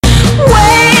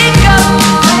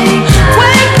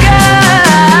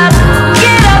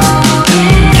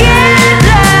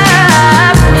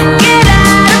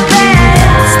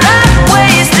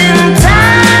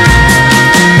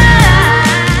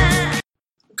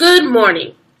Good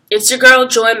morning. It's your girl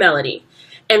Joy Melody,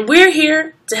 and we're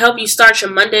here to help you start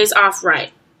your Mondays off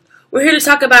right. We're here to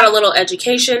talk about a little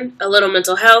education, a little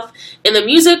mental health, and the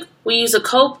music we use to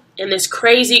cope in this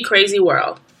crazy, crazy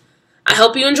world. I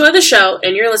hope you enjoy the show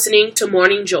and you're listening to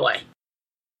Morning Joy.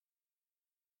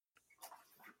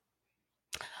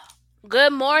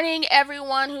 Good morning,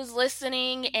 everyone who's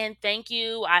listening, and thank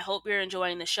you. I hope you're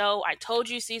enjoying the show. I told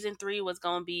you season 3 was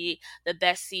going to be the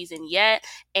best season yet,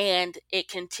 and it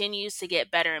continues to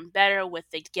get better and better with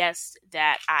the guests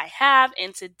that I have.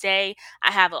 And today,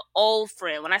 I have an old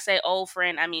friend. When I say old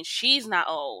friend, I mean she's not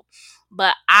old,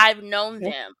 but I've known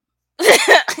them.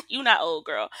 You not old,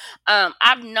 girl.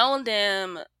 I've known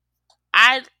them.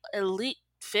 I at least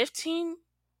 15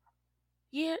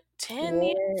 years, 10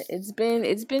 years, Yeah, it's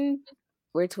been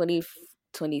we're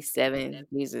 27.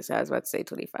 Jesus, I was about to say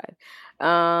 25.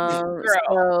 girl.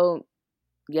 So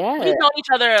yeah, We've known each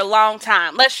other a long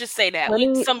time. Let's just say that. We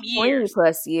 20 some 20 years.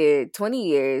 plus year, 20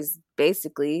 years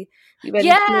basically. You've been in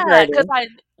Yeah, because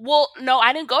kindergarten. no,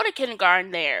 I didn't go to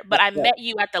kindergarten there, but That's I right. met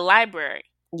you at the library.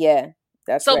 Yeah,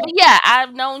 that's So, right. but yeah,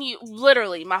 I've known you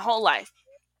literally my whole life.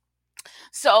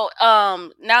 So,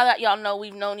 now that y'all know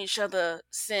we've known each other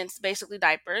since basically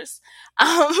diapers,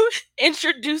 um,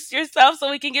 introduce yourself so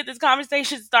we can get this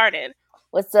conversation started.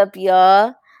 What's up,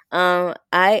 y'all?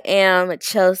 I am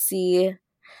Chelsea,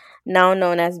 now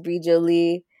known as Bree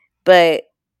Jolie, but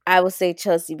I will say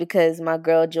Chelsea because my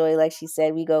girl Joy, like she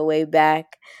said, we go way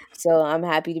back. So I'm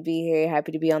happy to be here,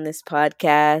 happy to be on this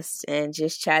podcast and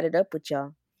just chat it up with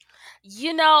y'all.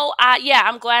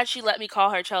 I'm glad she let me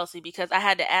call her Chelsea because I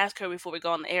had to ask her before we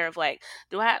go on the air of like,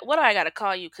 what do I gotta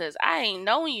call you? Because I ain't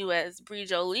known you as Bree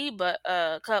Jolie, but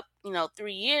cup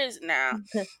 3 years now.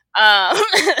 Um,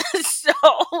 so,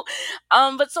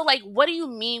 but so like, what do you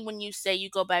mean when you say you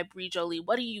go by Bree Jolie?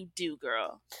 What do you do,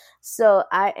 girl? So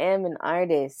I am an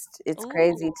artist. It's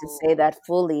crazy to say Ooh. that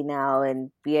fully now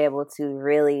and be able to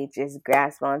really just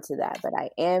grasp onto that. But I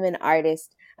am an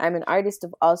artist. I'm an artist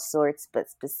of all sorts, but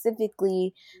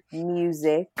specifically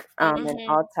music, and Mhm.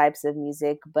 all types of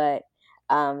music. But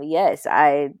yes,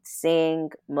 I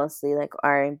sing mostly like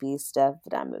R&B stuff,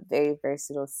 but I'm a very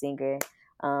versatile singer,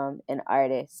 and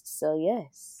artist. So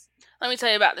yes. Let me tell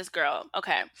you about this girl.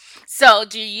 Okay, so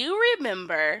do you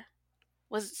remember?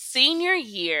 Was senior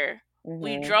year?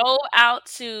 We Mhm. drove out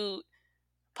to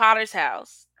Potter's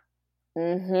house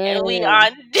and we Mhm.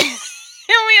 on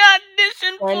and we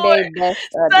auditioned for Sunday best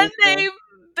Sunday audition.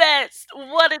 Best.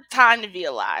 What a time to be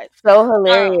alive. So Um,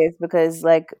 hilarious because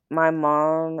like my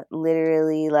mom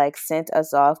literally like sent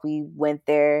us off. We went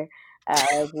there at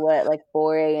like what, like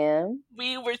 4 a.m.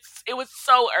 we were. It was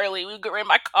so early. We were in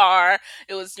my car.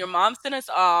 It was your mom sent us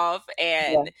off,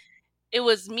 Yeah. and it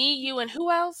was me, you, and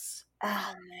who else?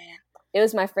 Oh man, It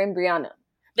was my friend Brianna.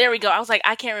 there we go. I was like,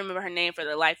 I can't remember her name for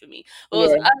the life of me. But it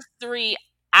was Yeah. us three.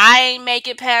 I ain't make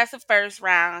it past the first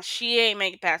round. She ain't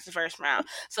make it past the first round.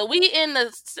 So we in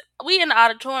the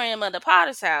auditorium of the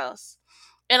Potter's house,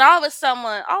 and all of a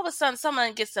sudden,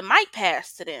 someone gets a mic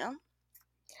pass to them.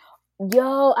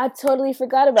 Yo, I totally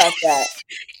forgot about that.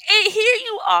 And here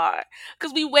you are,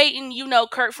 because we waiting.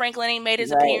 Kurt Franklin ain't made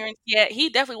his Right. appearance yet. He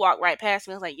definitely walked right past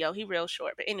me. I was like, "Yo, he real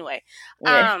short." But anyway,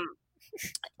 Yeah. um,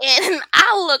 and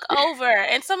I look over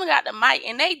and someone got the mic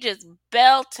and they just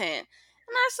belting.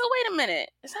 And I said, wait a minute.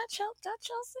 Is that Chelsea?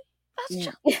 That's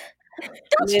Chelsea.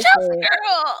 That's Chelsea Listen,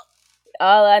 girl.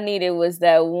 all I needed was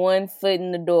that one foot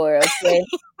in the door, okay?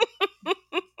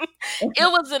 It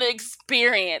was an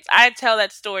experience. I tell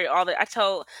that story all the I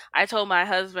told my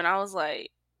husband, I was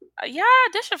like, yeah, I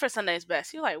auditioned for Sunday's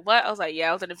Best. He was like, what? I was like, yeah,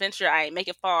 it was an adventure. I ain't make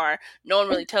it far. No one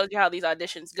really tells you how these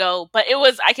auditions go, but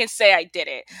I can say I did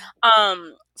it.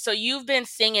 So you've been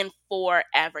singing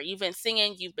forever. You've been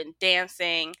singing, you've been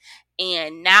dancing,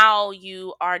 and now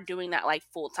you are doing that like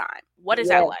full time. What is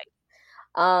that Yeah. like?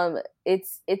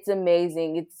 It's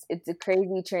amazing. It's a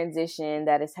crazy transition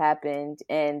that has happened,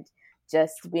 and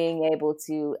just being able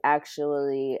to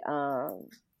actually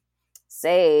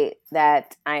say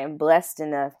that I am blessed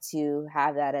enough to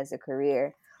have that as a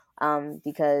career.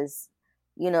 Because,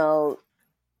 you know,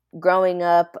 growing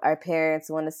up, our parents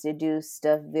want us to do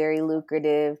stuff very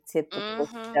lucrative, typical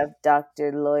Mm-hmm. stuff,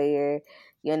 doctor, lawyer,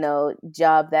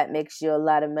 job that makes you a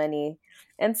lot of money.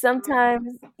 And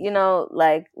sometimes,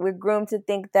 like we're groomed to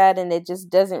think that, and it just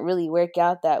doesn't really work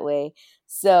out that way.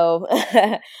 So,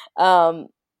 um,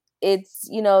 it's,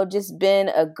 just been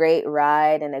a great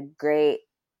ride and a great,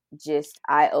 just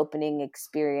eye opening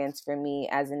experience for me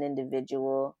as an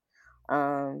individual.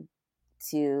 Um,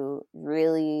 to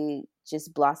really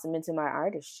just blossom into my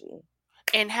artistry.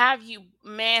 And have you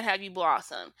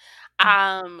blossomed.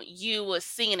 You was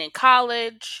singing in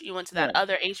college. You went to that Yeah.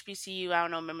 other HBCU. I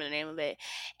don't know, remember the name of it.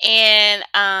 And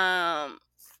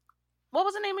what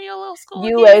was the name of your little school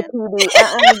again? UAPD.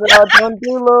 Girl, don't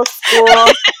do little school.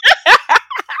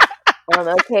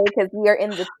 Okay, because we are in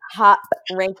the top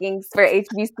rankings for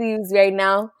HBCUs right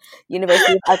now.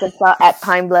 University of Arkansas at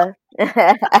Pine Bluff.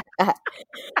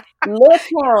 Little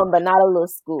town, but not a little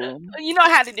school. You know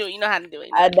how to do it. You know how to do it.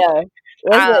 You know I how to do know. it.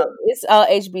 Um, It's all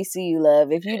HBCU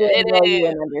love. If you didn't it know, you is.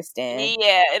 wouldn't understand.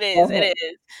 Yeah, it is. It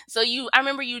is. So I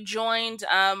remember you joined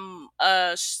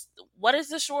what is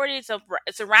the sorority?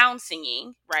 It's around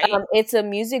singing, right? It's a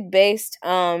music based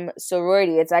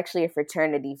sorority. It's actually a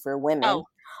fraternity for women.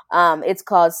 Oh. It's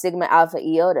called Sigma Alpha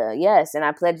Iota. Yes, and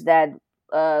I pledged that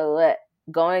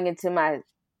going into my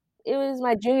it was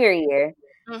my junior year.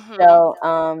 Mhm. So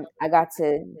I got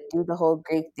to do the whole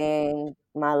Greek thing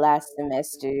my last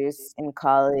semesters in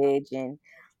college, and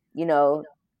you know,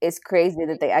 it's crazy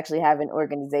that they actually have an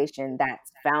organization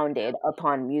that's founded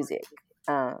upon music.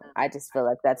 I just feel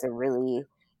like that's a really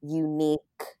unique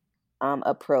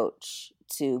approach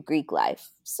to Greek life.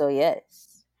 So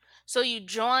yes, So you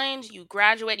joined, you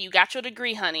graduated, you got your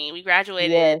degree, honey. We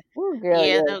graduated. yes, Ooh, girl,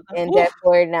 Yeah. yes, in Whew. debt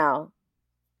for it now.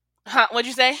 Huh, what'd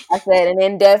you say? I said, and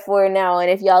in debt for it now. And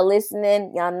if y'all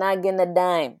listening, y'all not getting a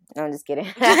dime. No, I'm just kidding.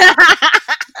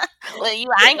 Well,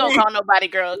 I ain't gonna call nobody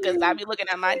girl because I be looking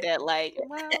at my dad like,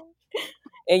 well,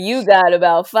 And you got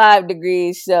about 5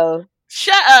 degrees, so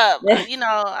shut up.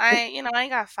 I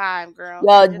ain't got five, girl.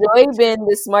 y'all, I just Joy been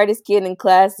the smartest kid in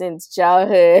class since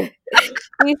childhood.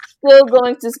 He's still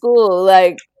going to school.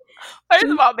 Like, first of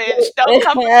he's all, bitch, still- don't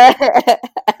come for me.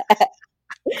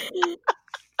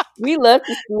 we love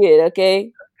to see it,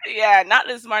 okay? Yeah, not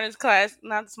the smartest class,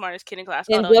 not the smartest kid in class.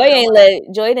 And Although you know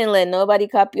what? Joy didn't let nobody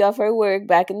copy off her work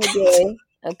back in the day,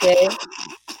 okay?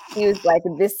 She was like,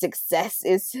 "This success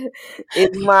is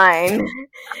mine,"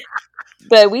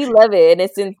 but we love it and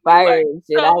it's You are inspiring.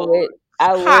 Shit, so I wish,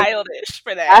 childish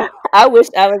for that. I wish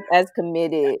I was as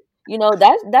committed.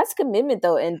 That's commitment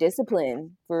though and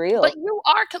discipline for But real. you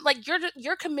are like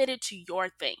you're committed to your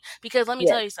thing because let me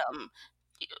Yeah. tell you something.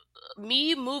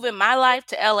 Me moving my life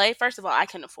to LA, first of all, I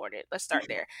can afford it. Let's start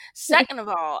there. Second of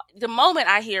all, the moment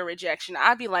I hear rejection,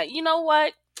 I'd be like, you know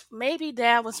what? Maybe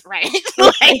dad was right.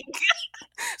 Like,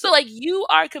 so like you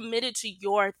are committed to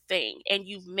your thing and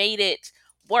you've made it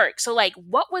work. So like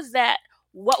what was that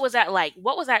like?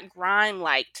 What was that grind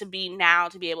like to be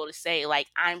able to say like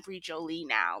I'm Bree Jolie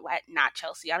now, like not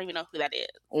Chelsea. I don't even know who that is.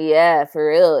 Yeah, for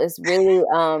real. It's really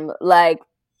like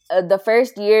the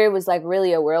first year was like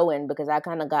really a whirlwind because I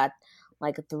kind of got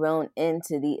like thrown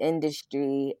into the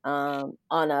industry on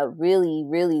a really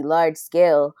large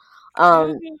scale.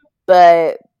 Um Mhm.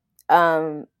 but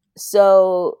um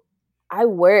so I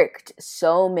worked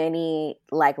so many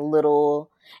like little,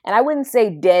 and I wouldn't say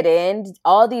dead end.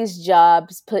 All these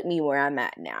jobs put me where I'm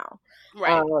at now.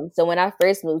 Right. So when I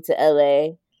first moved to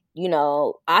LA,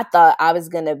 I thought I was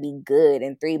gonna be good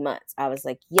in 3 months. I was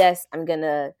like, yes, I'm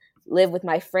gonna live with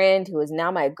my friend who is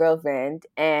now my girlfriend,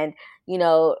 and you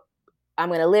know, I'm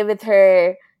gonna live with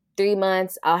her 3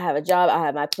 months. I'll have a job, I'll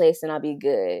have my place, and I'll be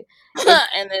good. And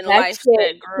And then that life shit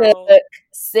said, girl. took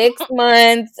 6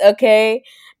 months, okay?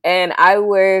 And I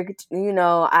worked,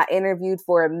 I interviewed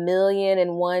for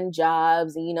 1,000,001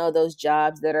 jobs, and those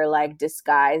jobs that are like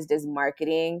disguised as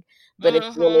marketing, but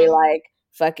it's really Mhm. like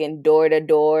fucking door to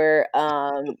door.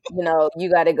 You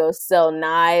got to go sell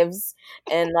knives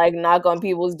and like knock on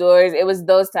people's doors. It was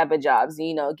those type of jobs,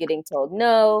 getting told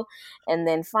no. And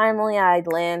then finally I'd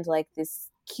land like this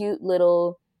cute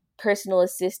little personal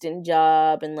assistant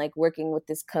job and like working with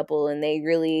this couple, and they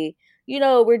really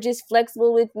were just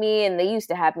flexible with me, and they used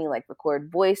to have me like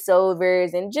record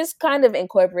voiceovers and just kind of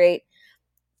incorporate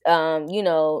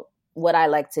what I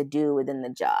like to do within the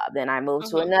job. Then I moved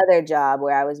to Mhm. another job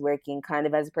where I was working kind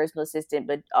of as a personal assistant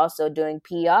but also doing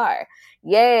PR.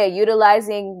 Yeah,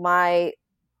 utilizing my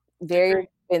very Degree.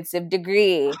 expensive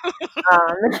degree.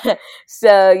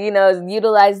 So,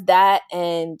 utilize that,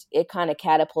 and it kind of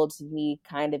catapulted me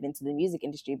kind of into the music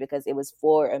industry because it was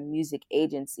for a music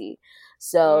agency.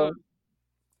 So,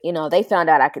 Mm. they found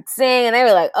out I could sing, and they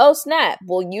were like, oh, snap.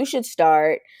 Well, you should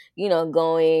start,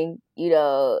 going,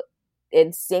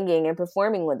 and singing and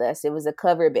performing with us. It was a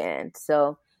cover band.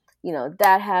 So,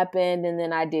 that happened. And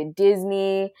then I did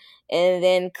Disney and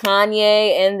then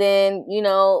Kanye, and then,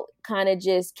 kind of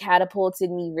just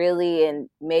catapulted me really and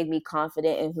made me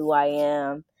confident in who I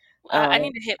am I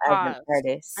need to hit as an pause.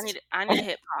 artist. I need to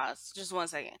hit pause. Just 1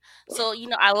 second. So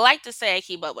I like to say I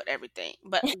keep up with everything,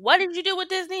 but what did you do with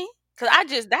Disney?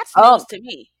 Because that's Oh, news to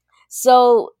me.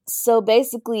 So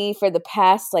basically for the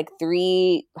past like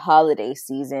 3 holiday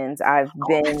seasons I've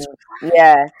Oh, that's been,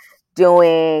 yeah,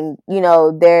 doing,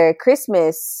 their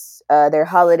Christmas, their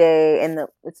holiday in the,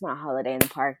 it's not holiday in the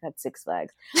park, that's Six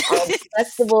Flags.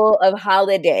 Festival of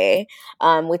Holiday,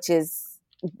 which is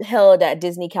held at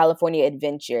Disney California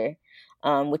Adventure,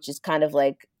 which is kind of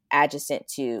like adjacent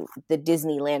to the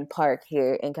Disneyland park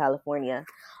here in California.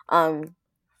 Um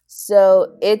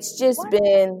so it's just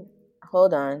been,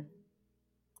 hold on.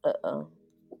 Uh-oh.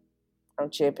 I'm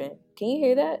tripping. Can you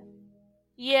hear that?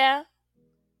 yeah,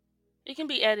 it can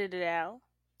be edited out.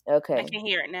 I Okay. can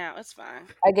hear it now. It's fine.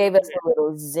 I We gave can us hear a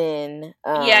little Zen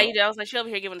it. Yeah, you know, I was like, she over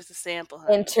here giving us a sample,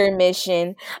 honey.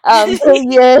 intermission. But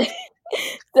yeah.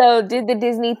 So did the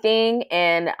Disney thing,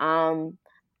 and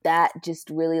that just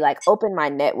really like opened my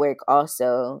network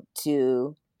also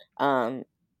to um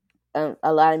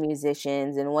a lot of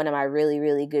musicians, and one of my really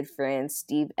really good friends,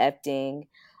 Steve Epting,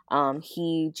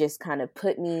 he just kind of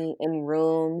put me in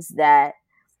rooms that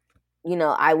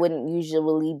I wouldn't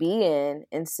usually be in.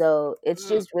 And so it's Mm,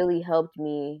 just really helped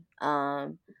me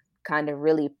kind of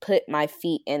really put my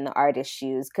feet in the artist's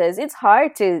shoes, because it's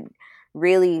hard to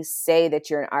really say that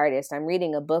you're an artist. I'm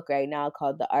reading a book right now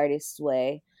called The Artist's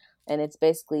Way, and it's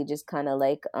basically just kind of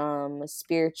like a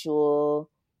spiritual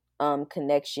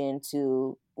connection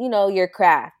to your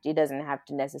craft. It doesn't have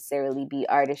to necessarily be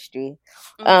artistry.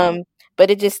 mm-hmm. But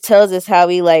it just tells us how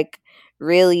we like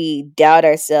really doubt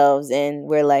ourselves, and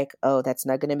we're like, oh, that's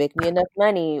not going to make me enough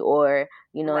money, or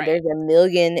Right. there's a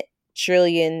million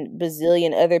trillion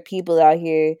bazillion other people out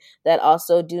here that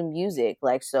also do music,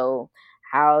 like, so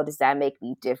how does that make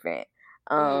me different?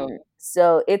 Mm,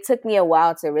 So it took me a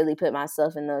while to really put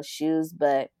myself in those shoes,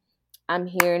 but I'm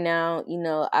here now.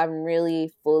 I'm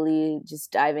really fully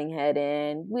just diving head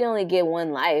in. We only get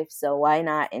one life, so why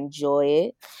not enjoy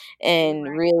it and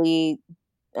right. really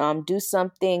do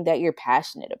something that you're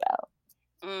passionate about.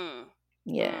 Mm,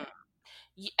 Yeah, mm.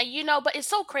 You know, but it's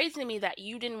so crazy to me that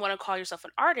you didn't want to call yourself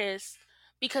an artist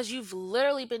because you've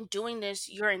literally been doing this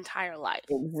your entire life.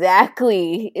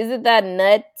 exactly. Isn't that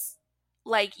nuts?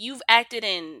 Like you've acted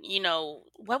in,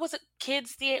 what was it?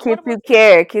 Kids theater. Kids What who was?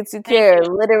 care, kids who Thank care. you.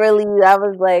 Literally, I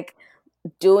was like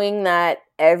doing that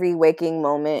every waking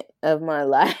moment of my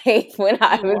life when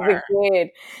I You was were. a kid.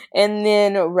 And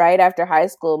then right after high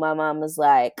school, my mom was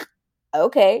like,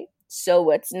 okay, so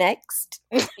what's next?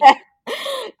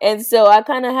 And so I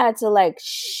kind of had to like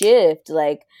shift,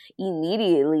 like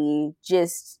immediately,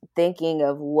 just thinking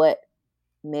of what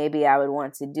maybe I would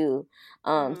want to do.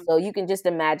 Mm, So you can just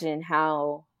imagine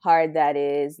how hard that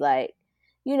is. Like,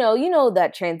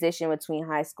 that transition between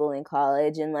high school and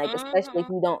college, and like, especially if mm-hmm,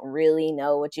 you don't really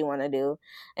know what you want to do.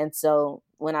 And so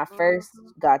when I first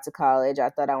mm-hmm. got to college, I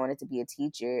thought I wanted to be a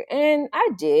teacher, and I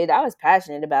did. I was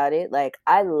passionate about it. Like,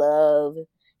 I love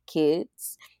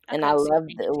kids, I and I couldn't see you love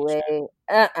being a the way. teacher.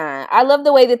 I love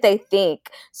the way that they think.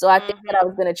 So I think that I Mm-hmm.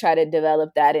 was gonna try to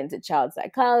develop that into child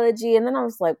psychology, and then I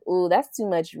was like, "Ooh, that's too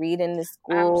much reading to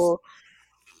I'm school,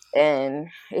 and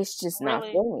it's just not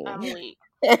really, for I'm me." weak.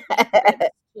 That's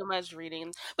too much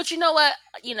reading. But you know what?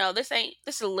 This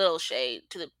is a little shade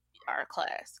to our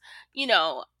class. You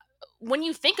know, when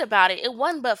you think about it, it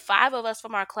wasn't but five of us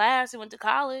from our class who went to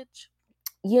college.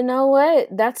 You know what?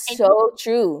 That's And you so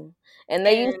true. And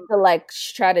they used and to like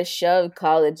try to shove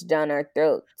college down our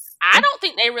throats. I don't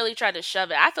think they really tried to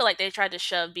shove it. I feel like they tried to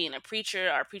shove being a preacher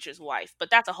or a preacher's wife, but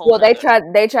that's a whole Well, they nother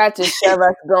tried to shove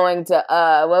us going to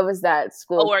what was that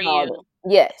school called? ORU.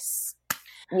 Yes.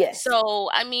 Yes. So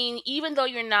I mean, even though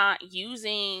you're not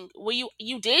using, well,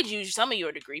 you did use some of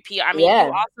your degree. PR. I mean, you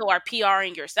Yeah. also are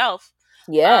PRing yourself.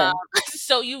 Yeah. Um,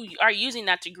 so you are using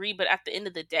that degree, but at the end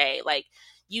of the day, like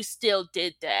you still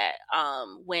did that.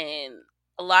 When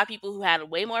a lot of people who had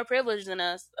way more privilege than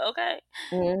us, okay,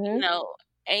 you Mhm. know,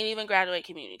 ain't even graduate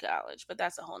community college. But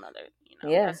that's a whole nother,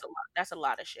 Yeah. that's a lot. That's a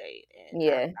lot of shade, and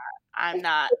Yeah. I'm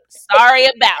not sorry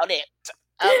about it.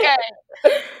 Okay.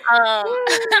 Um,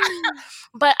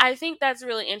 but I think that's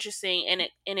really interesting, and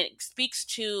it speaks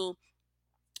to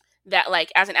that,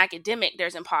 like, as an academic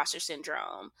there's imposter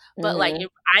syndrome, but like Mhm. if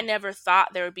I never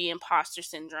thought there would be imposter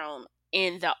syndrome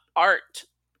in the art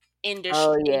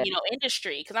Oh industry, yeah.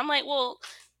 industry, because I'm like, well,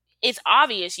 it's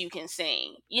obvious you can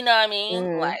sing, you know what I mean,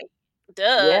 Mhm. like,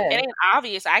 duh, it Yeah. ain't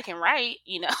obvious I can write,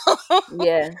 you know.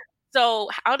 Yeah. So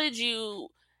how did you,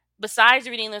 besides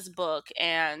reading this book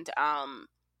and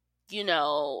you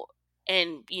know,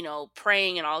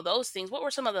 praying and all those things, what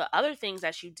were some of the other things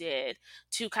that you did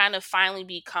to kind of finally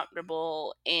be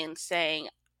comfortable in saying,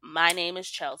 my name is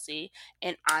Chelsea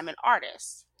and I'm an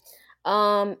artist?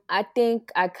 I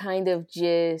think I kind of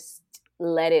just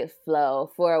let it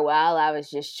flow. For a while, I was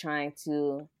just trying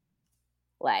to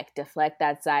like deflect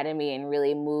that side of me and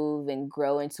really move and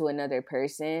grow into another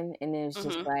person. And it was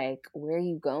just Mhm. like, where are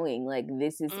you going? Like,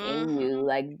 this is in Mhm. you.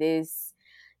 Like, this,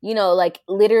 like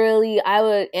literally,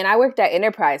 I worked at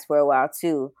Enterprise for a while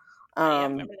too. Oh yeah, I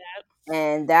remember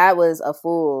And that was a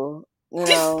fool,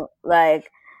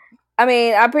 like, I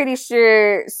mean, I'm pretty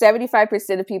sure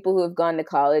 75% of people who have gone to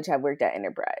college have worked at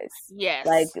Enterprise.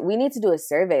 Like, yes. we need to do a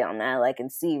survey on that, like,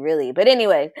 and see really. But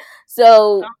anyway,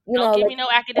 so, Don't give me no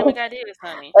academic like, ideas,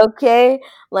 honey. okay,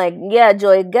 like, yeah,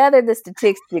 Joy, gather the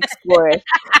statistics for us.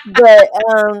 But,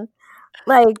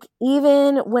 like,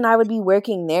 even when I would be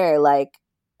working there, like,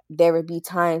 there would be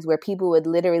times where people would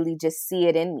literally just see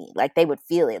it in me. Like, they would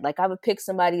feel it. Like, I would pick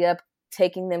somebody up,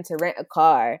 taking them to rent a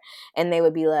car, and they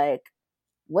would be like,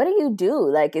 what do you do?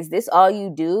 Like, is this all you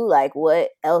do? Like, what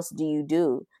else do you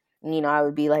do? And, I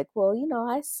would be like, well,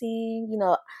 I sing,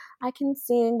 I can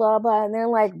sing, blah, blah. And they're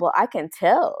like, well, I can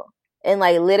tell. And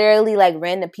like, literally, like,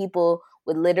 random people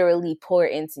would literally pour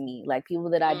into me, like people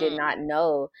that I did Mm. not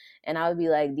know. And I would be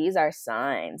like, these are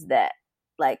signs that,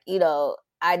 like,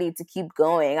 I need to keep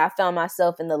going. I found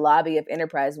myself in the lobby of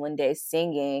Enterprise one day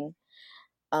singing,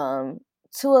 um,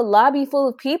 to a lobby full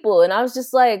of people, and I was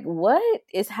just like, what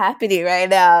is happening right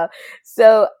now?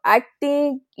 So I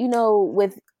think,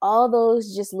 with all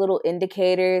those just little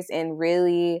indicators, and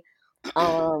really,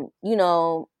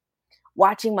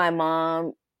 watching my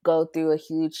mom go through a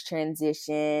huge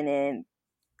transition, and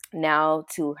now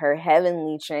to her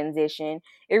heavenly transition,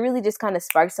 it really just kind of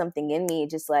sparked something in me,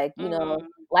 just like, Mm.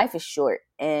 life is short,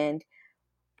 and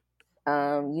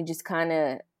you just kind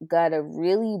of gotta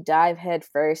really dive head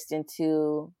first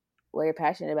into what you're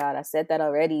passionate about. I said that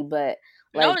already, but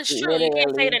No, like, it's true. You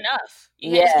can't say it literally, enough.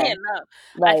 You can't say yeah, it enough.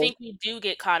 I like, think we do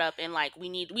get caught up in like we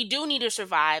do need to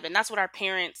survive, and that's what our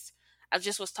parents. I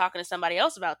just was talking to somebody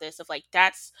else about this of like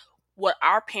that's what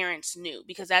our parents knew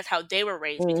because that's how they were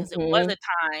raised because it was mm-hmm, a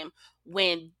time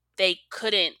when they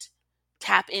couldn't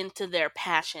tap into their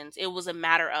passions. It was a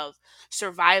matter of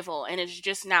survival, and it's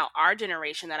just now our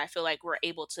generation that I feel like we're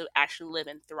able to actually live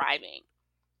in thriving,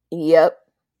 yep,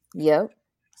 yep.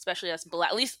 especially us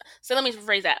black. At least, so let me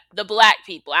rephrase that: the black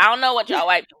people. I don't know what y'all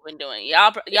white people been doing.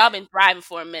 Y'all been thriving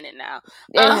for a minute now.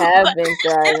 They have But been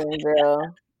thriving,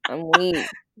 girl. I'm weak.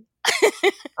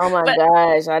 Oh my but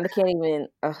gosh, I can't even.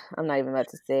 I'm not even about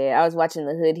to say it. I was watching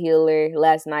the Hood Healer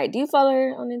last night. Do you follow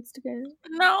her on Instagram?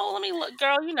 no, let me look,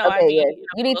 girl. You know I Okay, be yes,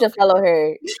 you need to look. follow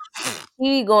her.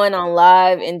 He going on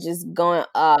live and just going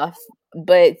off,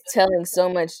 but telling so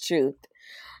much truth.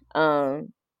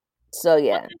 Um, so What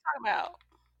yeah, they talking about?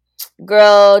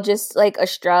 girl, just like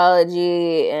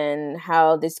astrology and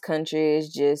how this country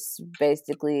is just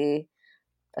basically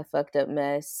a fucked up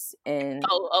mess, and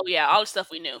Oh yeah, all the stuff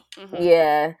we knew.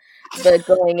 yeah, but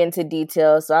going into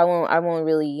detail, so I won't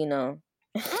really,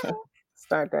 Mm-hmm.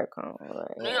 start that convo.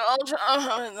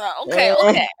 Okay,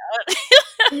 okay.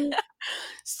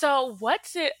 So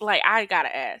what's it like? I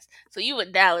gotta ask. So you a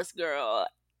Dallas girl?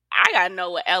 I gotta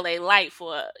know what LA like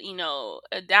for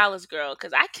a Dallas girl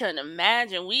because I couldn't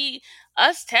imagine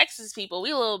us Texas people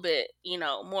we a little bit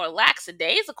more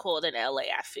lackadaisical than LA.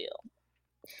 I feel.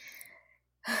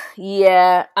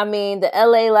 Yeah, I mean, the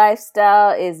LA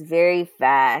lifestyle is very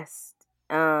fast,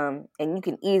 and you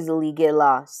can easily get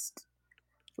lost.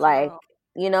 Like, Girl.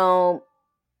 you know,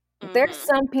 there's Mhm.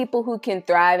 some people who can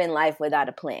thrive in life without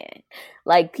a plan.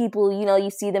 Like, people, you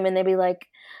see them and they be like,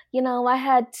 I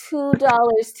had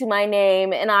 $2 to my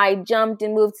name and I jumped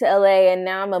and moved to LA and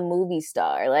now I'm a movie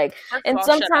star. Like, First of and all,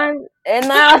 shut up. sometimes, and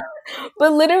now,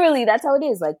 but literally, that's how it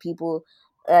is. Like, people,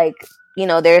 like,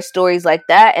 there are stories like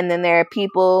that. And then there are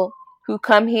people who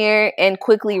come here and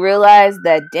quickly realize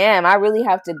that, damn, I really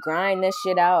have to grind this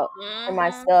shit out for Mhm.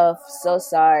 myself. So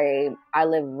sorry. I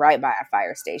live right by a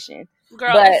fire station.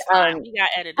 Girl, But it's fine. We got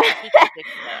editors. We can fix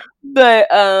that. but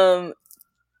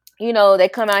they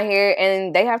come out here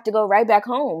and they have to go right back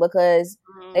home because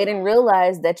they didn't Mhm.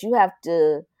 realize that you have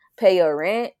to pay your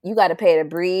rent. You got to pay to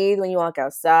breathe when you walk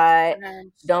outside.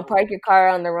 I'm Don't so park your car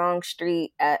on the wrong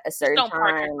street at a just certain don't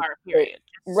park your time. car. Period.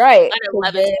 Just Right, let it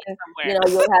because then levitate somewhere.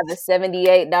 you'll have a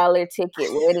 $78 ticket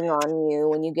waiting on you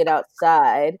when you get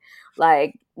outside.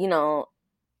 Like,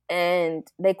 and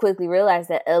they quickly realize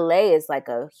that LA is like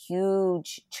a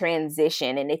huge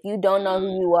transition, and if you don't know who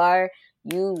Mm. you are,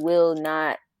 you will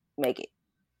not make it,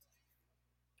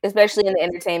 especially in the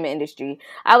entertainment industry.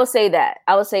 I would say that.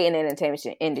 I would say in the entertainment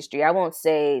industry. I won't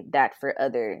say that for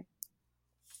other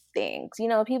things.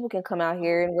 People can come out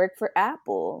here and work for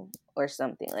Apple or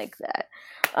something like that.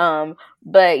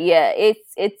 But yeah,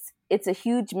 it's a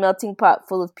huge melting pot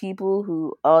full of people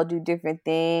who all do different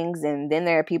things, and then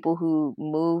there are people who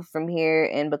move from here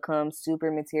and become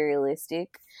super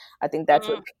materialistic. I think that's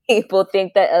what Mm, people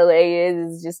think that LA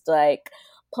is just like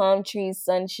palm trees,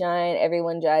 sunshine,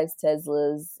 everyone drives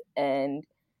Teslas and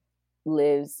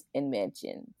lives in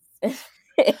mansions.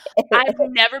 I've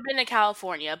never been to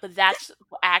California, but that's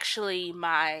actually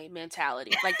my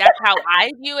mentality. Like that's how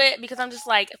I view it because I'm just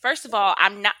like, first of all,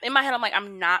 I'm not in my head. I'm like,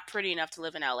 I'm not pretty enough to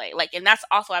live in LA. Like, and that's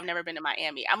also I've never been to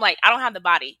Miami. I'm like, I don't have the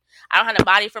body. I don't have the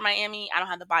body for Miami. I don't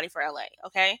have the body for LA.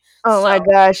 Okay, Oh my so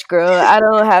gosh, girl. I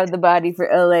don't have the body for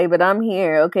LA, but I'm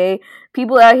here, okay?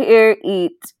 People out here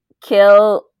eat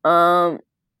kale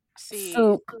see,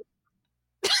 soup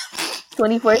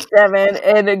 24/7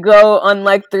 and go on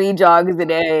like 3 jogs a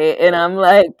day, and I'm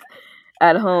like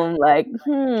at home like,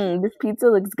 this pizza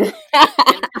looks good.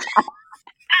 and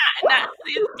not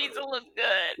this pizza look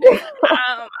good.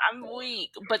 I'm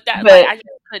weak, but that like But I just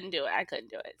couldn't do it. I couldn't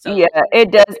do it. yeah, So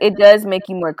it does make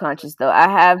you more conscious though. I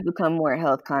have become more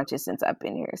health conscious since I've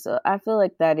been here. So I feel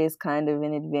like that is kind of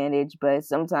an advantage, but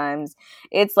sometimes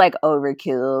it's like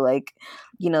overkill. Like,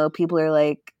 people are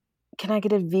like, "Can I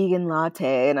get a vegan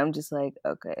latte?" And I'm just like,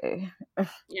 "Okay."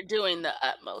 you're doing the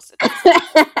utmost at this point.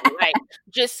 Like,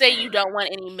 just say you don't want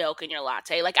any milk in your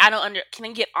latte. Like, I don't under. Can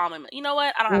I get almond milk? You know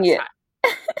what? I don't have the Yeah. time.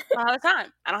 I don't have the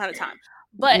time. I don't have the time.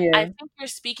 But I Yeah. think you're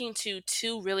speaking to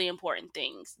two really important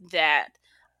things that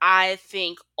I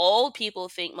think old people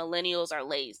think millennials are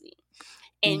lazy.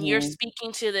 And you're Mhm.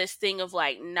 speaking to this thing of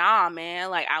like, nah, man,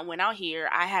 like I went out here,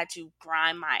 I had to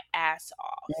grind my ass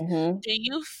off. Mhm. Do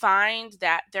you find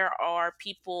that there are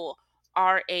people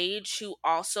our age who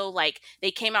also like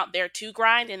they came out there to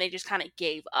grind and they just kind of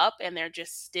gave up and they're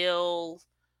just still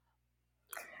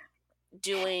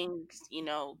doing,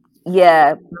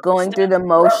 Yeah, going through stuff? the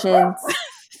motions.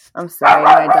 I'm sorry,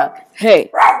 my dog.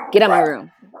 Hey, get out my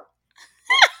room.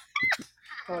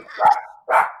 Hold on.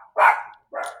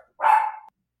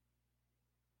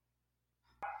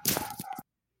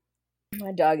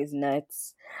 My dog is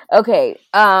nuts. Okay,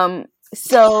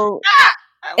 so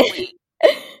I'm weak.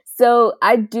 so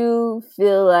I do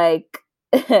feel like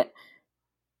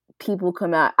people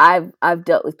come out. I've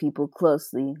dealt with people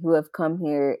closely who have come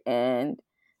here, and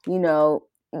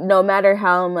no matter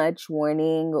how much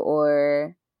warning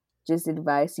or just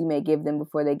advice you may give them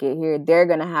before they get here, they're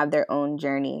going to have their own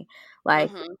journey.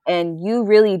 Like, Mhm. and you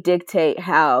really dictate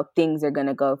how things are going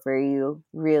to go for you,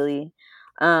 really.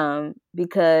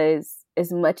 Because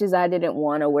as much as I didn't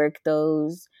want to work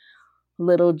those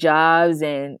little jobs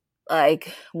and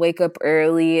like wake up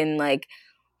early and like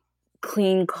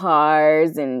clean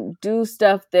cars and do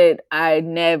stuff that I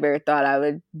never thought I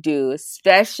would do,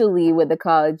 especially with a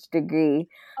college degree,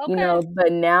 Okay.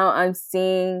 but now I'm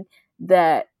seeing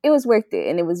that it was worth it,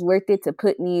 and it was worth it to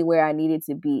put me where I needed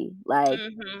to be. Like,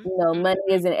 Mhm. money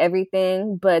Mhm. isn't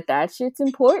everything, but that shit's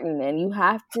important, and you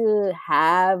have to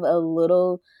have a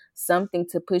little something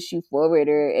to push you forward,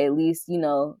 or at least,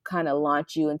 kind of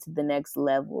launch you into the next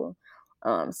level.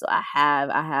 So I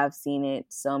have seen it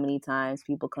so many times.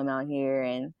 People come out here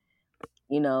and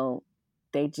you know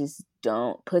they just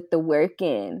don't put the work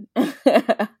in.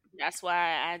 That's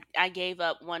why I gave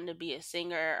up wanting to be a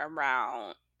singer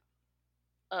around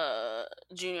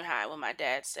junior high when my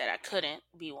dad said I couldn't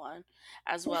be one,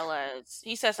 as well as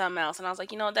he said something else and I was like,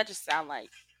 that just sound like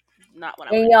not what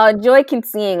I want And to do. y'all, Joy can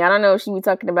sing. I don't know if she be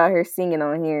talking about her singing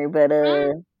on here, but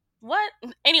Mm, what?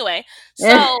 Anyway,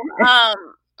 so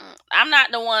I'm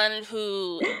not the one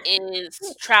who is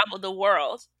traveled the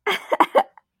world.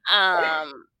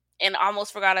 Um and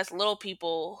almost forgot us little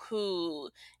people who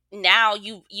now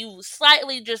you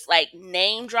slightly just like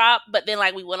name drop, but then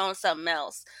like we went on something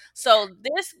else. So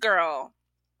this girl,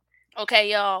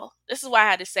 okay, y'all, this is why I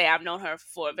had to say I've known her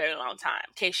for a very long time,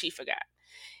 in case she forgot.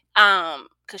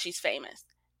 Because she's famous.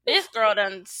 This girl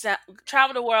done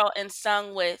traveled the world and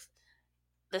sung with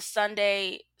the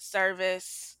Sunday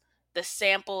service, the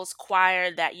samples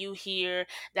choir that you hear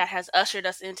that has ushered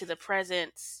us into the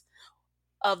presence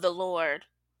of the Lord.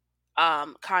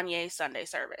 Kanye Sunday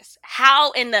service.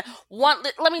 How in the one?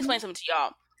 Let me explain something to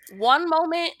y'all. One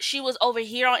moment she was over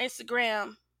here on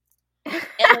Instagram,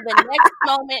 and then the next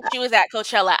moment she was at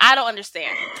Coachella. I don't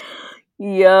understand.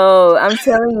 Yo, I'm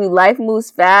telling you, life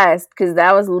moves fast because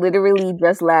that was literally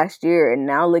just last year, and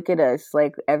now look at us.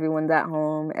 Like, everyone's at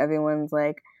home, everyone's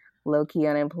like low key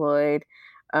unemployed,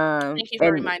 Thank you for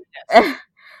and reminding us.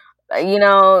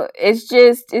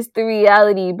 it's the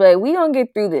reality. But we gonna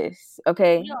get through this,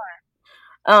 okay? We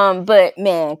are. But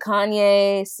man,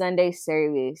 Kanye Sunday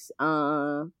service,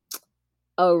 a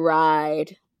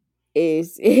ride.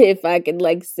 is if I could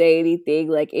like say anything,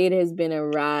 like it has been a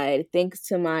ride. Thanks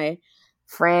to my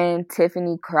friend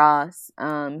Tiffany Cross,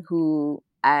 who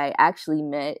I actually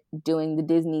met doing the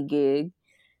Disney gig.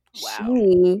 Wow.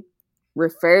 She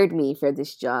referred me for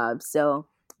this job. So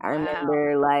I Wow.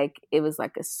 remember like it was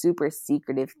like a super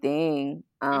secretive thing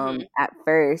Mhm. at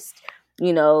first.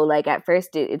 You know, like at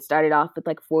first it started off with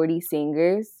like 40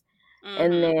 singers.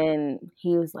 And Mhm. then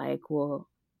he was like, well,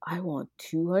 I want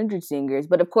 200 singers.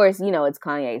 But of course, you know, it's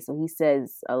Kanye, so he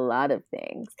says a lot of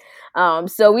things.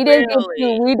 So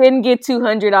Really? we didn't get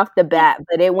 200 off the bat,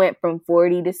 but it went from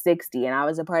 40 to 60, and I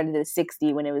was a part of the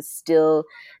 60 when it was still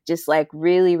just like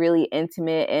really, really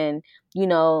intimate and, you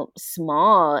know,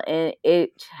 small, and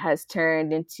it has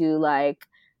turned into like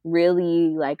really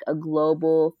like a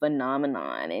global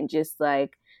phenomenon, and just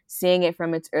like seeing it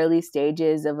from its early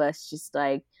stages of us just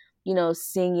like, you know,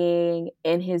 singing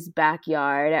in his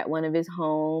backyard at one of his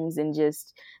homes, and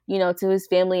just, you know, to his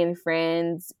family and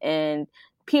friends and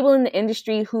people in the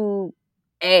industry who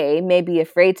A, may be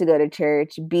afraid to go to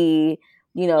church, B,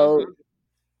 you know, Mhm.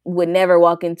 would never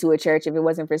walk into a church if it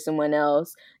wasn't for someone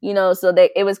else, you know. So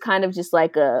they, it was kind of just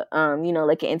like a you know,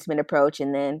 like an intimate approach,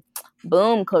 and then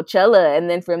boom, Coachella, and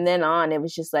then from then on it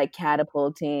was just like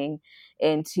catapulting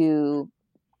into,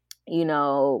 you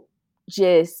know,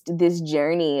 just this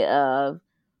journey of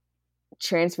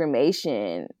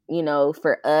transformation, you know,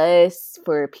 for us,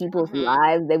 for people's Mhm.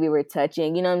 lives that we were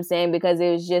touching, you know what I'm saying? Because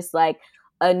it was just like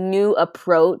a new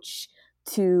approach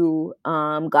to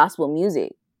gospel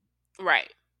music.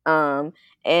 Right. Um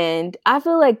and I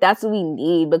feel like that's what we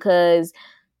need, because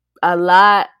a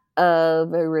lot of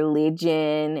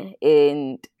religion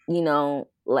and, you know,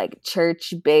 like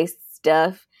church based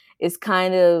stuff is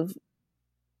kind of,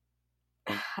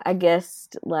 I guess,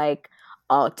 like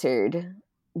altered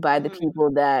by the Mhm.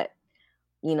 people that,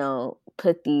 you know,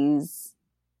 put these,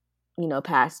 you know,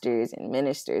 pastors and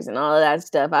ministers and all of that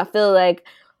stuff. I feel like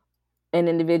an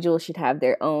individual should have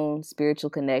their own spiritual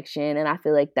connection. And I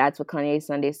feel like that's what Kanye's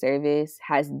Sunday service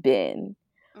has been,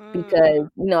 because, Mm.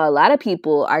 you know, a lot of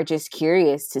people are just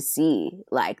curious to see,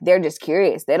 like they're just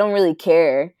curious, they don't really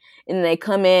care, and they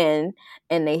come in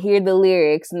and they hear the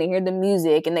lyrics and they hear the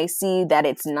music and they see that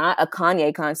it's not a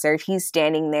Kanye concert, he's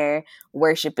standing there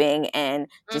worshiping and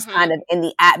just kind Mhm. of in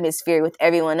the atmosphere with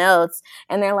everyone else,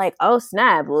 and they're like, oh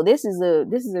snap, well this is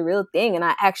a real thing, and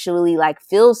I actually like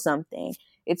feel something.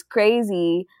 It's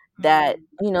crazy that, Mm.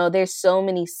 you know, there's so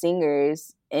many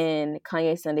singers in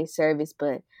Kanye Sunday service,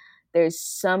 but there's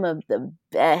some of the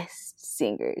best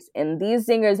singers. And these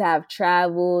singers have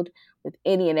traveled with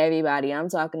any and everybody. I'm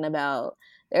talking about,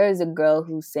 there is a girl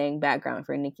who sang background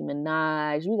for Nicki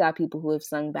Minaj. We got people who have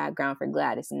sung background for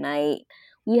Gladys Knight.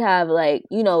 We have, like,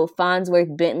 you know,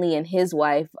 Farnsworth Bentley and his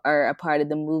wife are a part of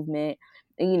the movement.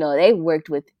 And, you know, they worked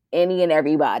with any and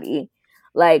everybody.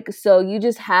 Like, so you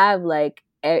just have like,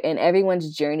 and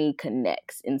everyone's journey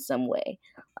connects in some way.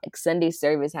 Like Sunday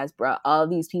service has brought all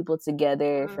these people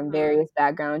together from Mhm. various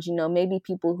backgrounds, you know, maybe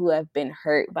people who have been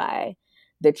hurt by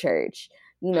the church,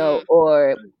 you know, Mm.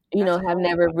 or, you That's know, a have whole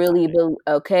never nother really topic.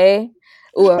 okay,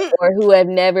 or who have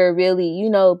never really, you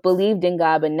know, believed in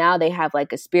God, but now they have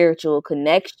like a spiritual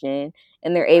connection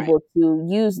and they're Right. able to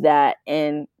use that.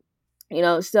 And, you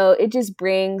know, so it just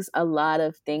brings a lot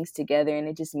of things together and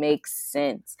it just makes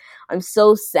sense. I'm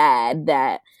so sad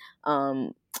that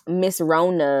Miss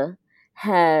Rona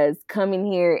has come in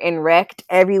here and wrecked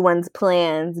everyone's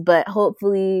plans, but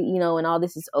hopefully, you know, when all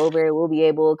this is over, we'll be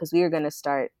able, because we are going to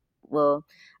start, well,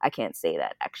 I can't say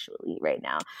that actually right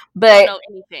now, Don't but know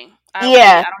anything.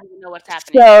 yeah. I don't even know what's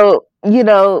happening. So, you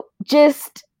know,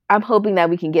 just I'm hoping that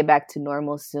we can get back to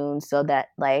normal soon, so that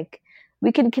like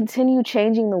we can continue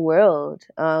changing the world.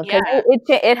 Because Yeah.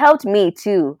 it helped me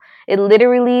too. It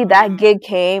literally, that Mm. gig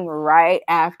came right I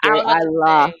after was about I to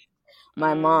lost say.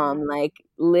 my Mhm. mom, like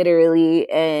literally,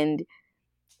 and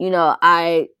you know,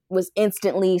 I was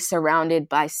instantly surrounded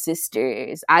by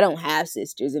sisters. I don't have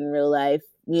sisters in real life,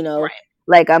 you know, Right.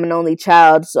 like I'm an only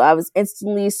child, so I was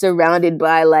instantly surrounded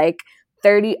by like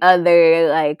 30 other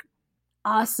like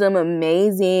awesome,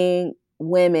 amazing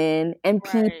women and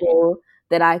Right. people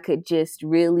that I could just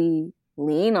really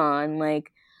lean on.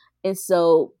 Like, and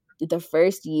so the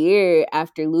first year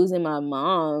after losing my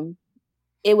mom,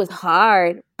 it was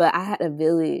hard, but I had a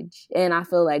village, and I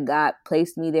feel like God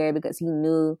placed me there because He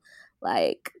knew,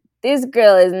 like, this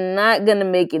girl is not gonna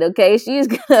make it. Okay, she's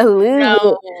gonna lose it,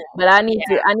 No. but Yeah. I need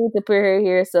to put her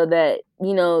here so that,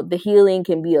 you know, the healing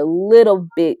can be a little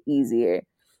bit easier.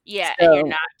 Yeah, and you're So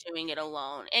not doing it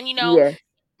alone. And yeah,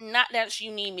 not that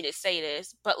you need me to say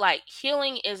this, but like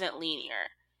healing isn't linear.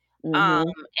 Um,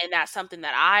 Mhm. and that's something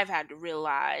that I've had to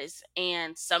realize.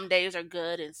 And some days are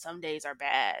good and some days are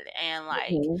bad. And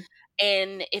like, Mhm.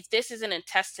 and if this isn't a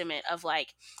testament of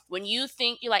like, when you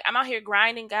think you're like, I'm out here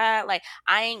grinding, God, like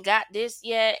I ain't got this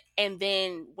yet. And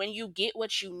then when you get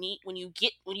what you need, when you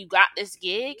got this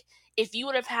gig, if you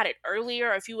would have had it earlier,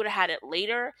 or if you would have had it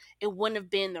later, it wouldn't have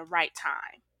been the right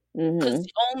time. Because Mhm.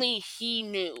 only he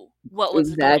knew what was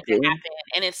going to Exactly. happen.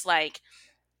 And it's like,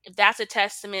 if that's a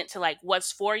testament to like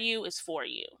what's for you is for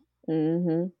you.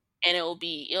 Mhm. And it'll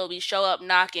be show up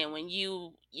knocking when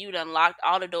you done locked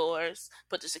all the doors,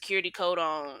 put the security code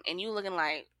on, and you looking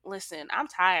like, listen, I'm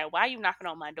tired. Why are you knocking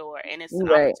on my door? And it's an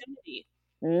Right. opportunity.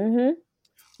 Mhm.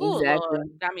 Oh Lord,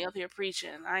 Exactly. got me up here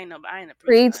preaching. I ain't a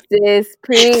preacher, Preach, honey. sis.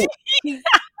 Preach.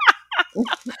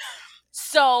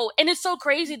 So, and it's so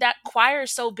crazy that choir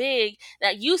is so big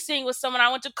that you sing with someone I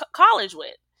went to college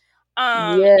with.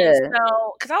 And Yeah.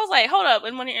 so, because I was like, hold up,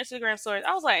 in one of your Instagram stories,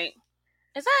 I was like,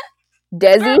 is that the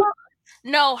girl? Desi?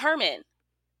 No, Herman.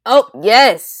 Oh,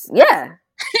 yes. Yeah.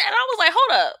 And I was like,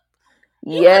 hold up.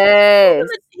 Yes.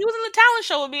 He was in the talent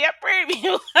show with me at Prairie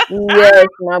View. Yes,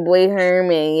 my boy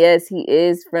Herman. Yes, he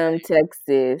is from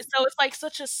Texas. So it's like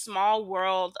such a small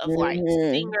world of like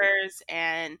Mhm. singers,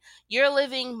 and you're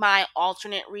living my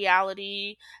alternate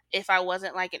reality. If I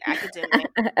wasn't like an academic,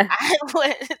 I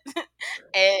would,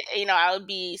 I would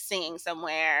be singing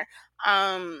somewhere.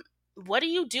 Um, what do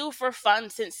you do for fun,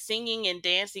 since singing and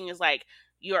dancing is like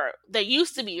they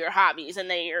used to be your hobbies, and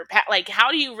like,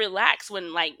 how do you relax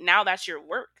when like now that's your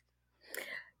work?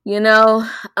 You know,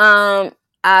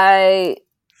 I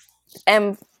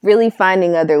am really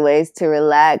finding other ways to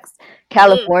relax.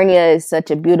 Mm, California is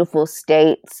such a beautiful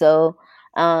state, so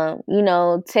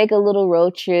take a little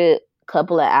road trip,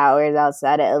 couple of hours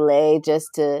outside of LA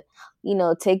just to,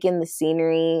 take in the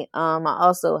scenery. I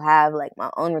also have like my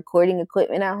own recording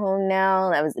equipment at home now.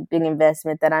 That was a big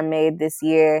investment that I made this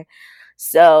year.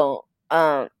 So,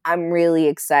 I'm really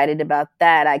excited about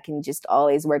that. I can just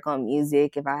always work on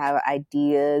music if I have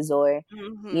ideas or,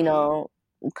 you mm-hmm. know,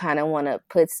 kind of want to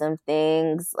put some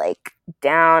things like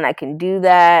down. I can do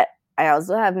that. I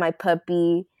also have my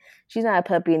puppy. She's not a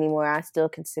puppy anymore. I still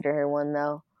consider her one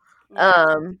though. Yeah, I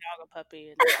call my Um, dog a puppy,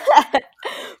 and she's not.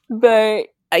 but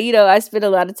I spend a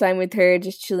lot of time with her,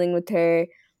 just chilling with her,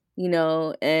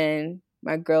 and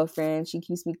my girlfriend. She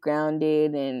keeps me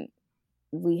grounded, and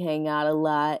we hang out a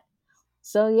lot.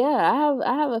 So yeah,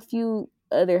 I have a few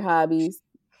other hobbies,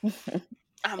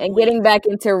 I'm and weak. getting back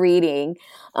into reading,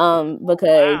 Oh because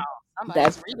wow,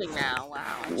 that's somebody's reading now.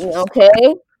 Wow, interesting.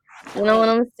 okay. You know what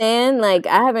Mm, I'm saying? Like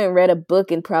I haven't read a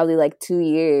book in probably like 2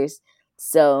 years.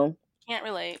 So can't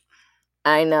relate.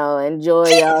 I know. Enjoy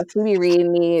y'all. She be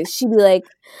reading me. She be like,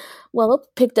 well,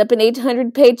 picked up an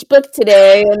 800-page book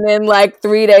today. And then like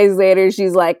 3 days later,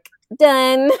 she's like,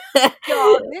 done.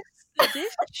 Y'all,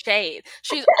 this shade.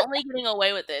 She's only getting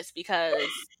away with this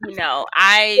because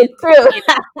It's true.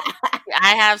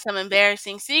 I have some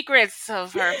embarrassing secrets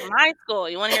of her from high school.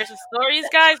 You want to hear some stories,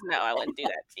 guys? No, I wouldn't do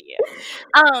that to you.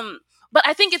 Um, but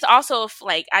I think it's also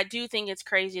like, I do think it's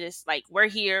crazy to like, we're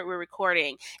here, we're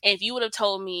recording, and if you would have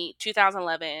told me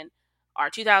 2011 or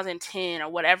 2010 or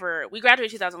whatever, we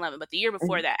graduated 2011, but the year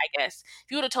before that, I guess,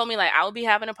 if you would have told me like I would be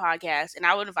having a podcast and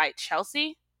I would invite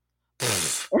Chelsea,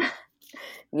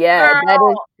 Yeah, that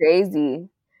is girl, crazy.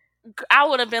 I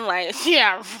would have been like,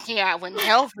 yeah, yeah, when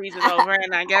hell freezes over,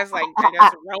 and I guess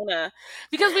Rona,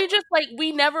 because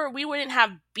we wouldn't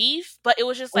have beef, but it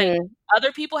was just like Mm,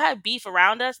 other people had beef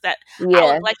around us that I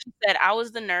was, yeah. like she said, I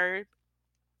was the nerd,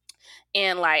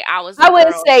 and like I was the I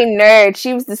wouldn't girl. say nerd.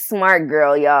 She was the smart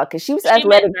girl, y'all, because she was She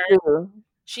meant athletic nerd. too.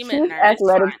 She She meant was nerd.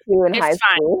 It's athletic fine. too in high It's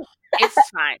fine. school. It's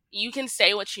fine. You can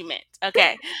say what you meant.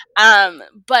 Okay.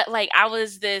 But like I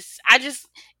was this I just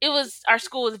it was our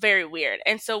school was very weird.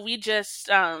 And so we just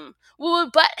we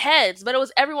would butt heads, but it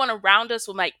was everyone around us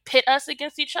would like pit us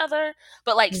against each other.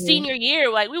 But like Mhm. senior year,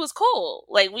 like we was cool.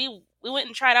 Like we went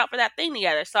and tried out for that thing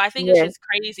together. So I think it's Yeah. just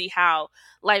crazy how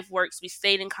life works. We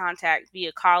stayed in contact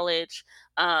via college,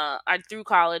 or through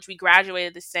college. We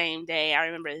graduated the same day. I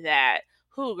remember that.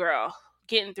 Who girl,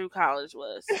 getting through college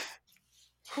was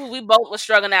who we both was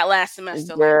struggling that last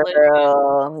semester. Like, listen,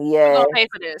 Girl, we're yes. gonna pay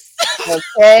for this.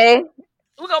 Okay.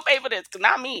 We're gonna pay for this because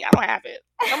not me. I don't have it.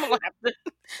 Someone gonna have to.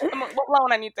 What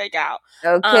loan I need to take out?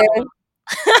 Um, Okay.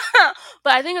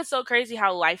 but I think it's so crazy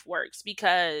how life works,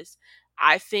 because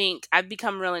I think I've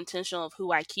become real intentional of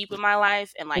who I keep in my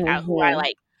life, and like Mhm.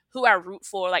 who I root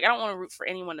for. Like I don't want to root for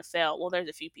anyone to fail. Well, there's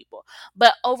a few people,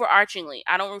 but overarchingly,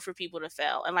 I don't root for people to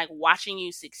fail. And like watching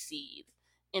you succeed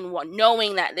in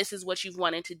knowing that this is what you've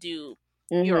wanted to do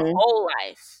your Mhm. whole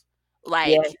life,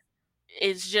 like Yes.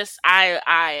 it's just I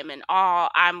am in awe.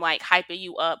 I'm like hyping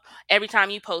you up every time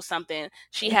you post something.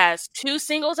 She has 2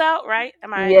 singles out, right?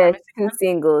 Am I Yes, missing two one?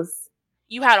 singles.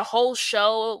 You had a whole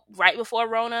show right before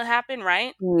Rona happened,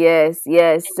 right? Yes,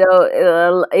 yes. So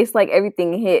it's like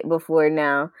everything hit before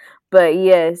now. But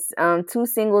yes, two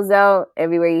singles out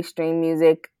everywhere you stream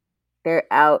music. They're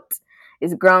out.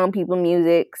 It's grown people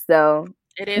music, so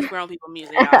It is grown people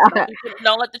music, y'all. So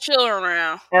don't let the children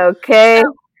around. okay.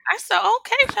 I said,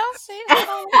 okay, Chelsea, hold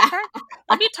on,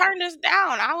 let me turn this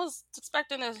down. I was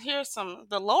expecting to hear some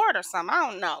the Lord or something. I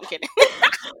don't know. I'm kidding.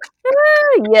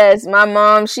 Yes, my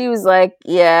mom, she was like,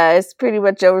 "Yeah, it's pretty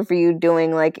much over for you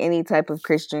doing like any type of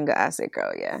Christian gossip,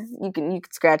 girl. Yeah, you can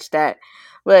scratch that."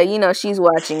 But she's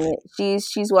watching it.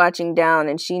 She's watching down,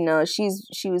 and she knows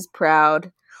she was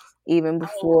proud even Oh,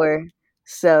 before.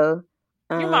 So,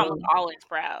 your mom was um, always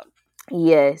proud.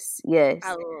 yes,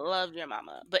 I yes. loved your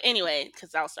mama. But anyway,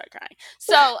 because I'll start crying.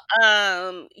 So,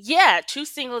 yeah, 2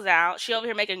 singles out. She over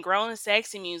here making grown and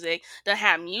sexy music. Done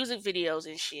have music videos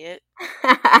and shit.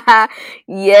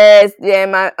 Yes, yeah,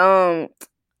 my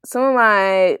some of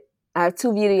my I have two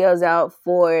videos out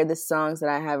for the songs that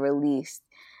I have released.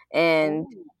 And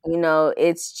Ooh.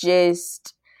 it's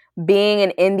just being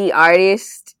an indie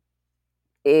artist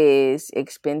is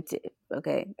expensive,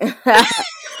 okay?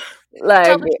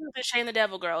 Tell Like, the truth and shame the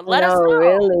devil, girl. Let us no,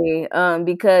 know. really.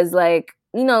 Because like,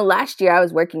 last year I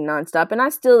was working nonstop and I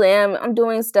still am. I'm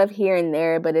doing stuff here and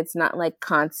there, but it's not like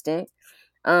constant.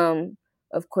 Um,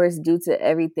 of course, due to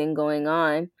everything going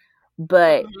on.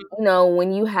 But, Hmm.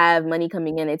 when you have money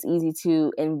coming in, it's easy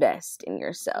to invest in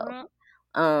yourself. Hmm.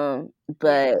 Um,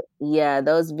 Yeah. but yeah,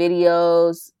 those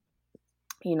videos,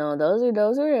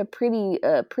 those are a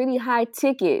pretty high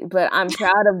ticket, but I'm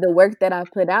proud of the work that I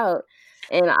put out,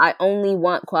 and I only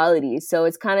want quality. So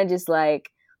it's kind of just like,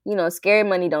 scary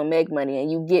money don't make money,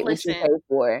 and you get what you Listen. pay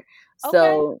for. Okay.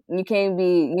 So you can't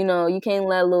you can't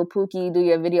let Lil Pookie do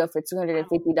your video for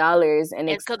 $250 and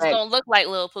And because it's expect, gonna look like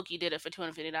Lil Pookie did it for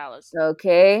 $250.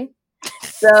 okay.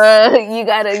 So you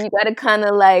gotta kind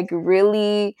of like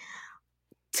really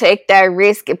take that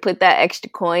risk and put that extra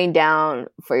coin down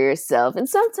for yourself. And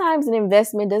sometimes an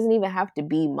investment doesn't even have to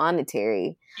be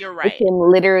monetary. You're It right. can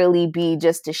literally be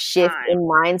just a shift Time. in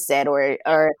mindset, or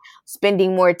Yep.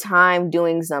 spending more time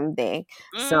doing something.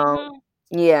 So, Hmm.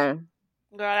 yeah.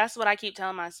 Girl, that's what I keep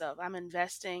telling myself. I'm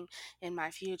investing in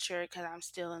my future because I'm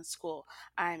still in school.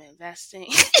 I'm investing in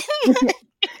my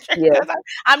future Yeah. because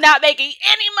I'm not making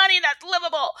any money that's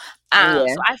livable. Yeah.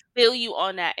 So I feel you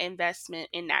on that investment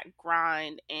in that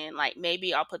grind, and like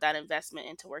maybe I'll put that investment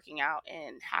into working out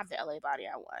and have the LA body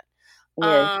I want.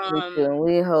 Yes, me too. Um, And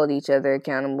we hold each other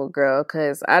accountable, girl,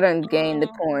 because I done gained the mm.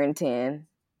 quarantine.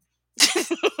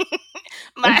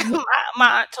 my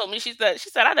aunt told me she said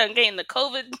I done gained the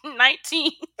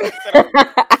COVID-19. I said, oh,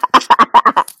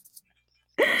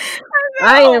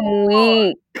 I am oh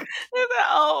weak. She said,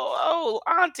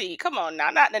 auntie, come on now,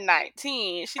 not the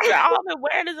 19. She said, all I've been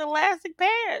wearing is elastic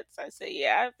pants. I said,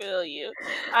 yeah, I feel you.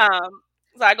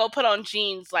 So I go put on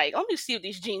jeans, like, let me see if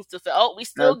these jeans still fit. Oh, we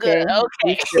still good. Okay,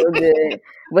 you Okay. still good.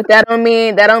 But that don't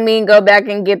mean go back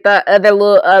and get the other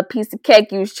little piece of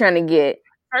cake you was trying to get.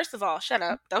 First of all, shut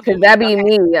up. Don't Cause do me. that be Okay.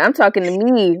 me. I'm talking to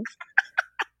me.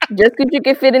 Just cause you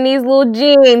can fit in these little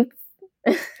jeans.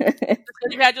 Just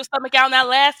because you had your stomach out in that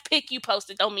last pic you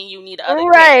posted don't mean you need the other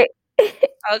pic. Right.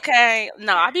 Okay.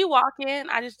 No, I be walking.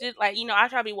 I just did like, I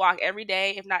try to be walk every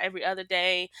day, if not every other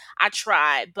day. I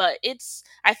try, but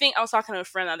I think I was talking to a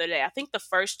friend the other day. I think the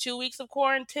first 2 weeks of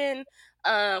quarantine,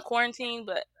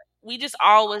 but we just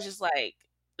always just like,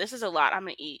 this is a lot. I'm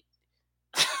gonna eat.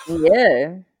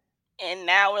 Yeah. And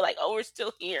now we're like, oh, we're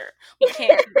still here. We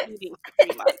can't keep eating for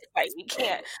 3 months. Like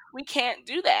we can't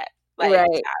do that. Like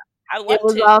Right. I It want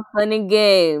was to all fun and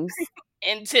games.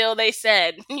 until they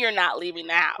said you're not leaving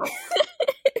the house.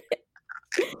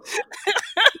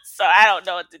 So I don't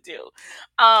know what to do.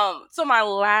 So my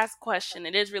last question,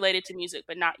 it is related to music,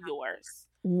 but not yours.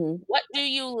 Mhm. What do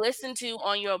you listen to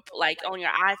on your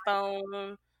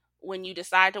iPhone when you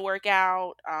decide to work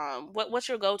out? What's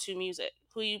your go to music?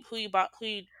 Who you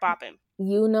bopping?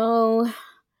 You know,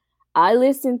 I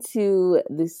listen to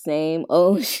the same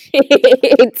old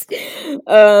shit.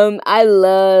 I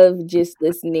love just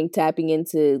listening, tapping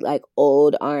into like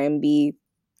old R&B.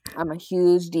 I'm a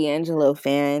huge D'Angelo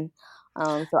fan.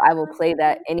 So I will play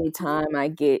that anytime I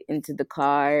get into the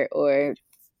car, or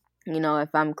if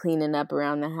I'm cleaning up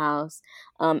around the house.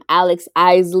 Alex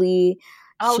Isley,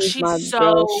 Oh, she's she's my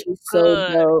girl. so She's so good.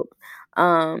 dope.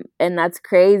 And that's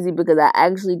crazy because I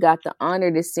actually got the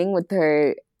honor to sing with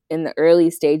her in the early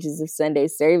stages of Sunday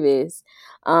service.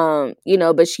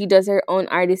 But she does her own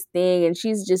artist thing, and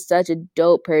she's just such a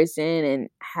dope person and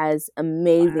has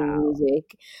amazing Wow.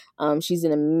 music. She's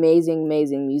an amazing,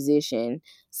 amazing musician.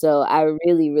 So I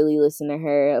really, really listen to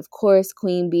her. Of course,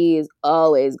 Queen Bee is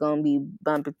always gonna be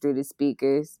bumping through the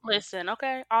speakers. Listen,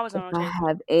 okay, always If on I rotation.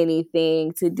 have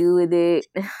anything to do with it,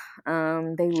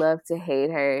 they love to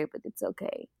hate her, but it's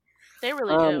okay. They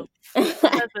really Um, do.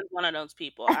 My husband's one of those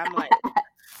people. I'm like,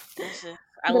 this is.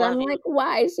 I but I'm love you. like,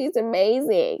 why? She's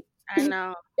amazing. I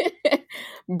know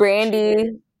she is.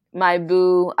 Brandy, my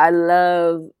boo, I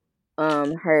love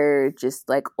her just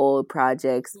like old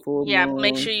projects, Full Yeah,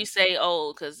 make sure Moon. you say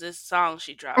old because this song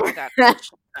she dropped, I got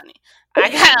questions, honey. I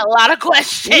got a lot of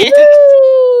questions.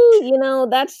 Woo!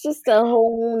 That's just a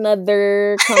whole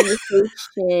nother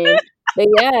conversation. But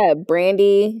yeah,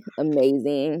 Brandy,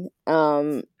 amazing.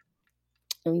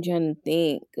 I'm trying to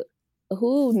think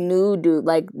who new dude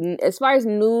like as far as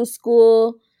new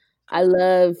school. I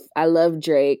love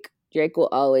Drake. Drake will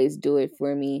always do it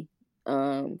for me.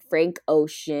 Frank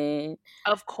Ocean.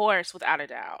 Of course, without a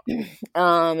doubt.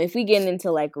 If we get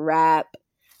into like rap,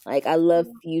 like I love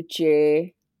Future.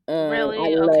 I Really?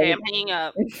 Okay, love I'm hanging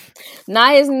up.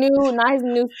 not his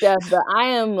new stuff, but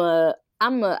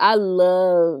I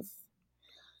love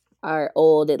our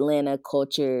old Atlanta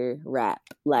culture rap.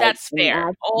 Like That's and fair.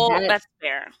 Oh, that that's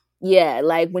fair. yeah,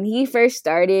 like when he first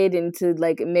started into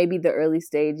like maybe the early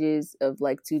stages of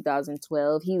like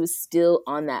 2012, he was still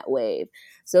on that wave.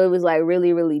 So it was like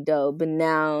really, really dope. But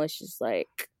now it's just like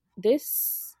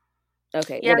this.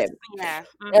 Okay, Yes, whatever. yeah.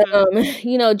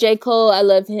 J. Cole, I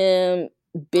love him.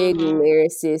 Big Mhm.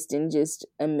 lyricist and just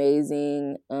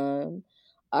amazing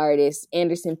artist.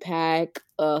 Anderson Paak,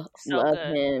 So love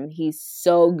good. him. He's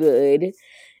so good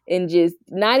and just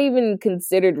not even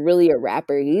considered really a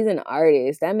rapper. He's an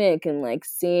artist. That man can like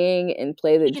sing and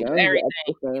play the He can do drums at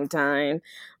everything. the same time.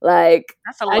 Like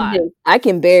That's a I lot. just I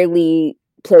can barely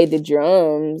play the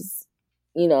drums,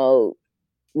 you know,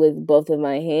 with both of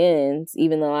my hands,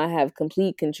 even though I have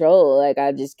complete control. Like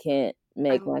I just can't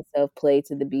make I'm myself play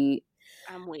to the beat.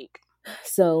 I'm weak.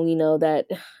 So, that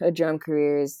a drum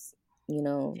career is,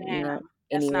 not Damn,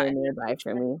 that's not anywhere in your nearby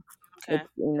for future. me. Okay. It's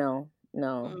no.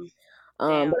 Mm, But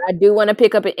damn. I do want to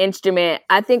pick up an instrument.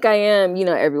 I think I am,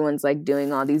 everyone's like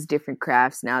doing all these different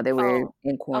crafts now that we're Oh,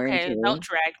 in okay. Don't quarantine.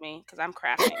 drag me because I'm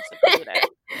crafting. So don't do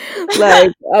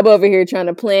Like that. I'm over here trying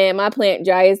to plant. My plant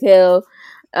dry as hell.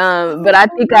 But I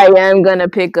Oh think I no. am gonna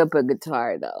pick up a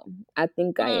guitar though. I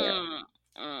think I am. Mm,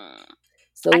 mm.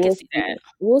 So I can we'll see see. that.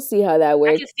 We'll see how that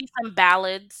I works. can see some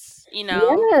ballads.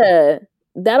 Yeah.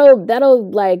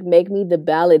 That'll like make me the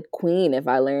ballad queen if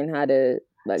I learn how to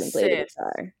fucking play the Sis.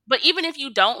 guitar. But even if you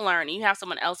don't learn, and you have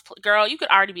someone else, girl, you could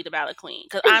already be the ballad queen.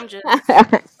 Because I'm just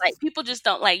like people just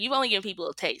don't like. You've only given people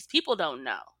a taste. People don't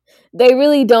know. They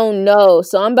really don't know.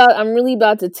 So I'm really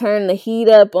about to turn the heat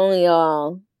up on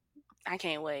y'all. I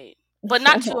can't wait. But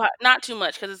not too hot, not too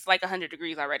much because it's like 100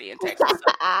 degrees already in Texas.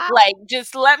 So, like,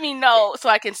 just let me know so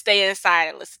I can stay inside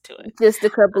and listen to it. Just a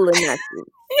couple of notches.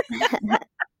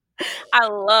 I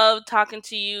love talking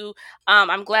to you.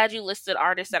 I'm glad you listed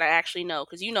artists that I actually know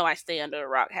because I stay under a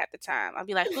rock half the time. I'll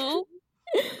be like, who?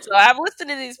 So I've listened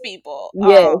to these people.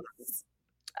 Yes.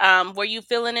 Were you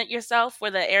feeling it yourself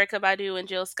for the Erica Badu and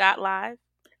Jill Scott live?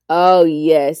 Oh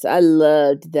yes, I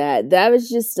loved that. That was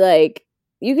just like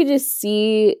you could just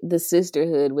see the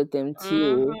sisterhood with them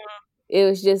too. Hmm. It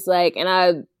was just like,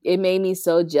 and it made me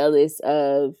so jealous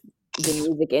of the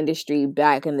music industry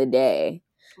back in the day.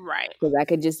 Right. Because I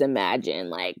could just imagine,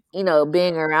 like,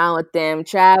 being around with them,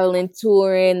 traveling,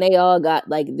 touring. They all got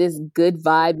like this good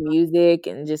vibe music,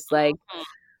 and just like, Mhm.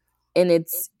 and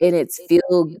it's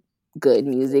feel good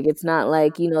music. It's not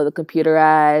like the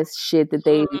computerized shit that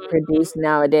they Mhm. produce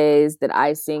nowadays that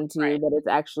I sing to, Right. but it's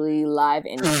actually live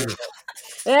instruments.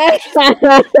 You're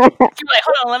like,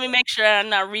 hold on, let me make sure I'm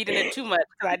not reading it too much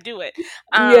because I do it.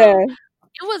 Yeah.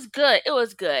 It was good. It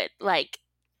was good. Like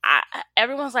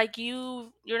everyone's like you're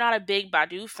not a big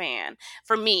Badu fan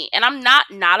for me, and I'm not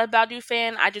a Badu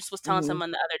fan. I just was telling Hmm.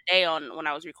 someone the other day on when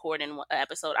I was recording an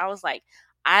episode. I was like,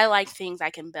 I like things I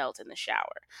can belt in the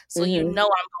shower. So Hmm. I'm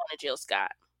going to Jill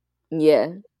Scott. Yeah.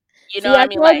 You know See, what I I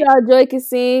mean? told Like y'all Joy could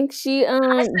sing. She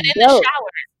I said in the belt.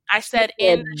 shower. I She said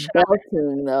in the said shower.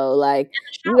 belting though. Like In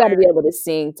the you got to be shower. able to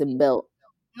sing to belt.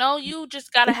 No, you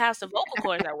just gotta have some vocal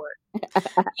cords at work.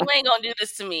 You ain't gonna do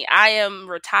this to me. I am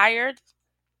retired.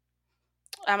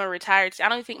 I'm a retired. I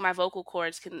don't think my vocal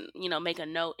cords can, make a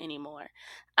note anymore.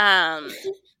 Um,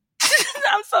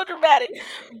 I'm so dramatic.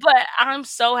 But I'm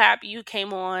so happy you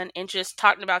came on and just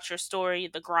talking about your story,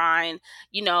 the grind.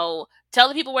 Tell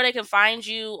the people where they can find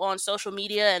you on social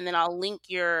media, and then I'll link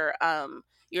your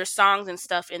songs and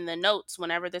stuff in the notes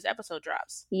whenever this episode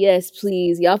drops. Yes,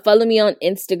 please. Y'all follow me on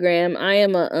Instagram. I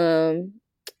am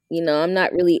I'm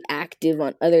not really active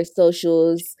on other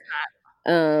socials.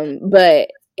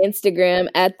 But Instagram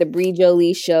at the Bree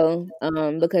Jolie Show.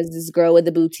 Because this girl with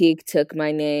the boutique took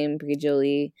my name, Bree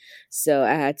Jolie, so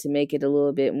I had to make it a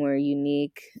little bit more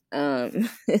unique.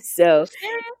 So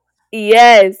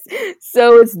yes,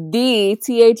 so it's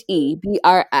TheBreJolieShow,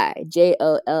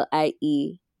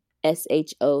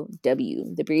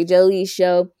 the Bree Jolie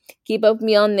Show. Keep up with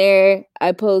me on there.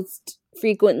 I post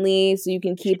frequently, so you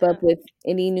can keep up with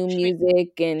any new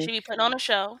music and Should be putting on a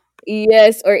show.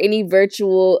 yes, or any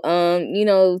virtual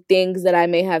things that I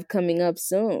may have coming up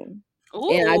soon.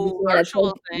 And I just Ooh, want to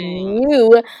virtual thank thing.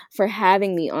 you for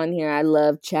having me on here. I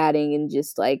love chatting and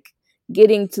just like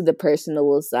getting to the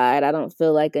personable side. I don't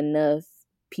feel like enough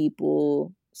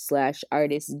people slash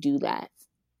artists do that.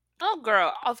 Oh,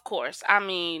 girl, of course. I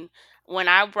mean, when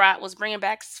was bringing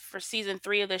back for season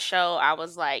 3 of the show, I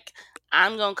was like,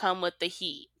 I'm gonna come with the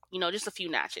heat. Just a few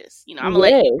notches. I'm gonna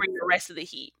let you Yes. bring the rest of the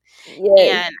heat.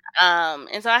 Yes.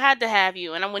 And so I had to have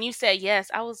you. And when you said yes,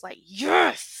 I was like,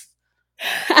 yes.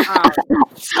 Um,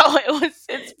 so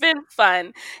it's been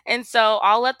fun. And so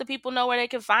I'll let the people know where they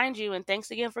can find you. And thanks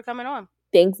again for coming on.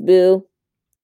 Thanks, Boo.